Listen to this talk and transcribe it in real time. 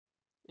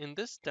In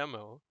this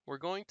demo, we're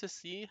going to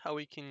see how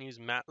we can use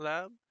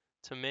MATLAB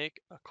to make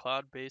a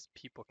cloud-based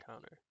people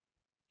counter.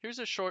 Here's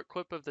a short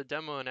clip of the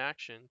demo in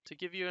action to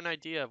give you an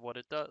idea of what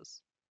it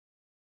does.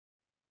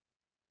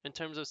 In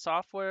terms of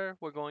software,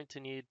 we're going to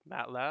need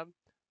MATLAB,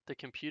 the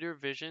Computer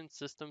Vision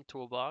System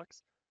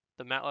Toolbox,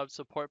 the MATLAB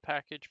support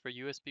package for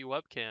USB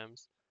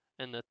webcams,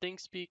 and the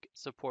ThingSpeak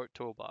support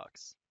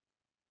toolbox.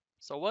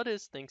 So what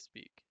is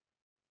ThingSpeak?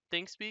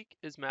 ThingSpeak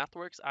is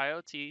MathWorks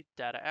IoT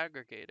data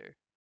aggregator.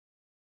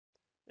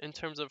 In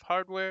terms of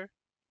hardware,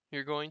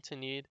 you're going to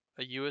need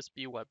a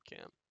USB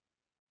webcam.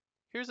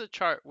 Here's a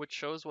chart which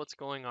shows what's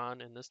going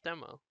on in this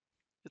demo.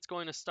 It's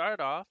going to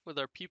start off with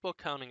our people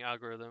counting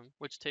algorithm,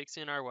 which takes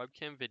in our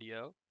webcam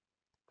video.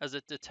 As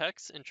it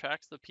detects and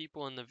tracks the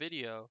people in the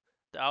video,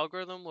 the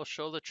algorithm will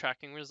show the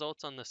tracking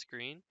results on the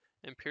screen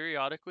and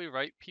periodically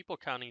write people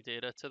counting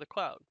data to the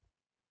cloud.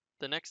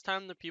 The next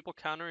time the people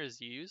counter is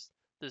used,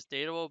 this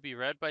data will be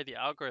read by the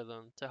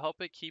algorithm to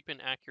help it keep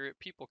an accurate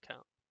people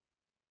count.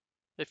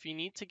 If you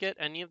need to get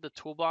any of the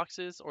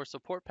toolboxes or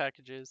support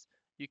packages,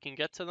 you can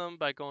get to them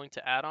by going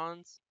to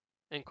Add-ons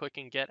and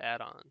clicking Get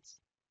Add-ons.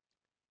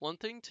 One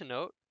thing to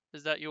note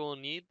is that you will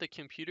need the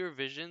Computer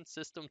Vision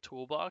System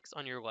Toolbox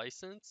on your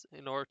license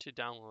in order to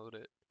download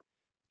it.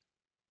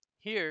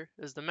 Here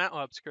is the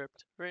MATLAB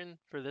script written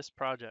for this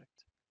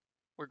project.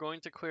 We're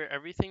going to clear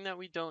everything that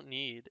we don't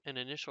need and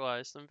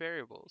initialize some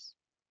variables.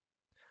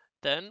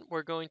 Then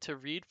we're going to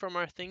read from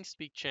our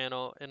ThingSpeak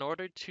channel in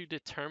order to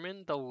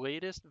determine the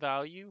latest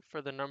value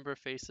for the number of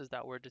faces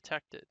that were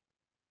detected.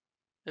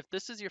 If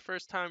this is your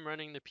first time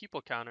running the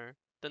people counter,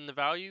 then the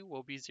value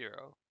will be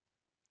 0.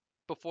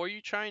 Before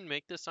you try and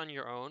make this on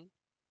your own,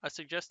 I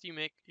suggest you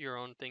make your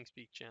own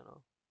ThingSpeak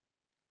channel.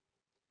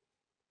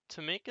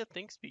 To make a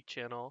ThingSpeak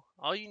channel,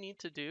 all you need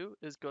to do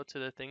is go to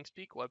the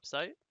ThingSpeak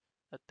website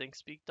at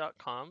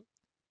thingspeak.com,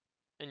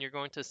 and you're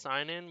going to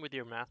sign in with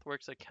your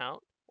MathWorks account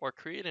or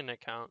create an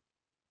account,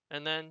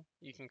 and then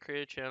you can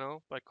create a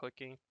channel by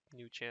clicking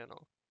New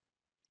Channel.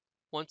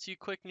 Once you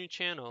click New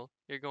Channel,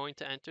 you're going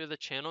to enter the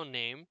channel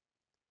name,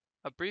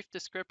 a brief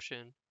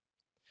description,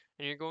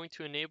 and you're going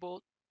to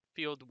enable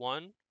field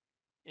 1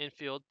 and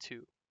field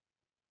 2.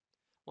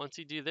 Once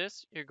you do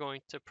this, you're going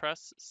to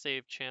press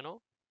Save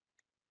Channel.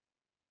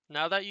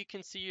 Now that you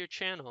can see your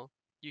channel,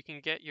 you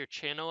can get your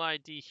channel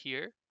ID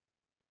here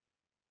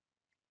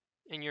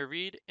and your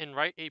read and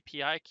write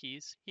API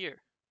keys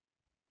here.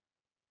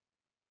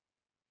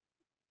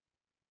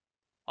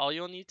 All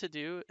you'll need to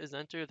do is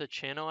enter the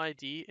channel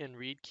ID and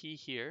read key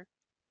here,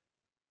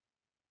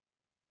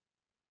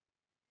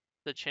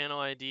 the channel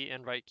ID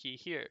and write key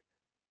here.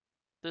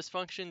 This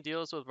function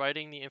deals with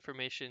writing the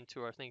information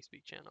to our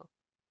ThingSpeak channel.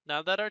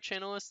 Now that our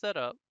channel is set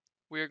up,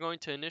 we are going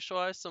to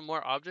initialize some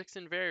more objects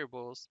and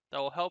variables that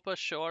will help us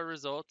show our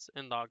results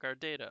and log our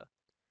data.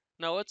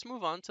 Now let's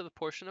move on to the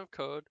portion of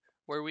code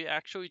where we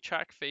actually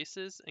track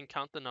faces and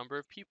count the number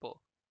of people.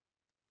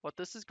 What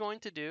this is going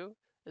to do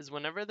is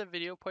whenever the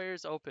video player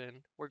is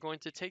open, we're going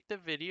to take the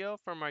video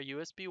from our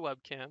USB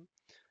webcam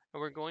and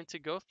we're going to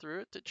go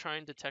through it to try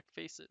and detect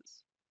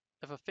faces.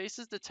 If a face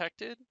is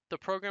detected, the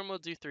program will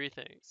do 3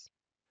 things.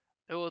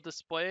 It will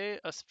display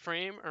a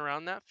frame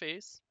around that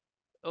face,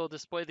 it will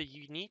display the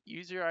unique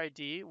user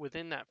ID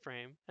within that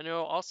frame, and it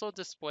will also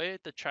display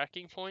the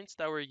tracking points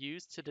that were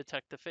used to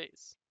detect the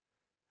face.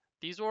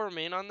 These will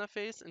remain on the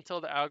face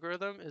until the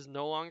algorithm is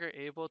no longer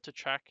able to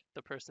track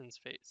the person's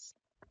face.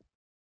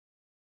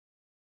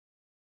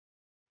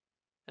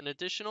 An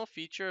additional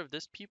feature of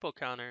this people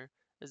counter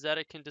is that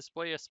it can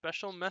display a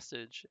special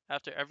message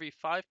after every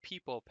 5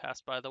 people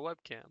pass by the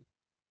webcam.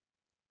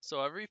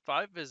 So every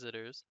 5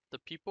 visitors, the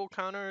people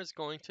counter is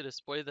going to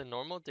display the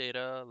normal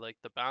data like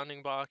the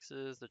bounding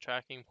boxes, the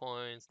tracking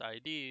points, the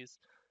IDs,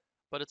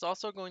 but it's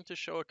also going to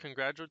show a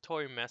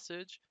congratulatory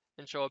message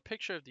and show a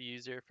picture of the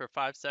user for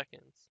 5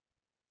 seconds.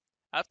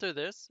 After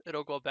this,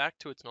 it'll go back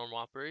to its normal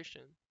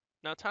operation.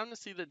 Now time to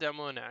see the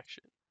demo in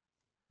action.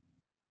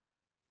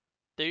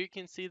 There you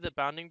can see the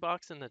bounding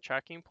box and the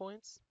tracking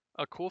points.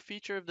 A cool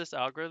feature of this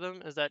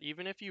algorithm is that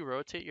even if you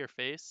rotate your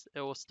face,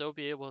 it will still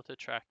be able to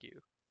track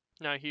you.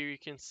 Now here you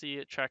can see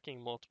it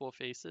tracking multiple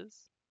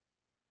faces.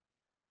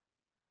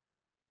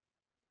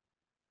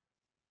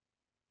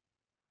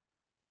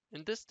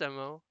 In this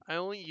demo, I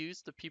only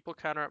used the people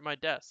counter at my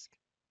desk.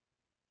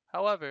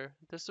 However,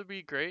 this would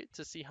be great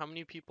to see how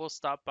many people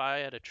stop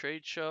by at a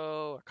trade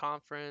show, a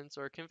conference,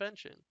 or a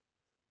convention.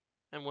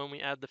 And when we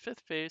add the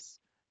 5th face,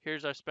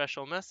 here's our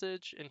special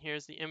message and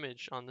here's the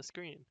image on the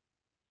screen.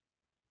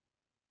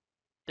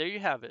 There you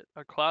have it,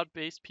 a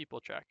cloud-based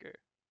people tracker.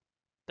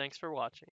 Thanks for watching.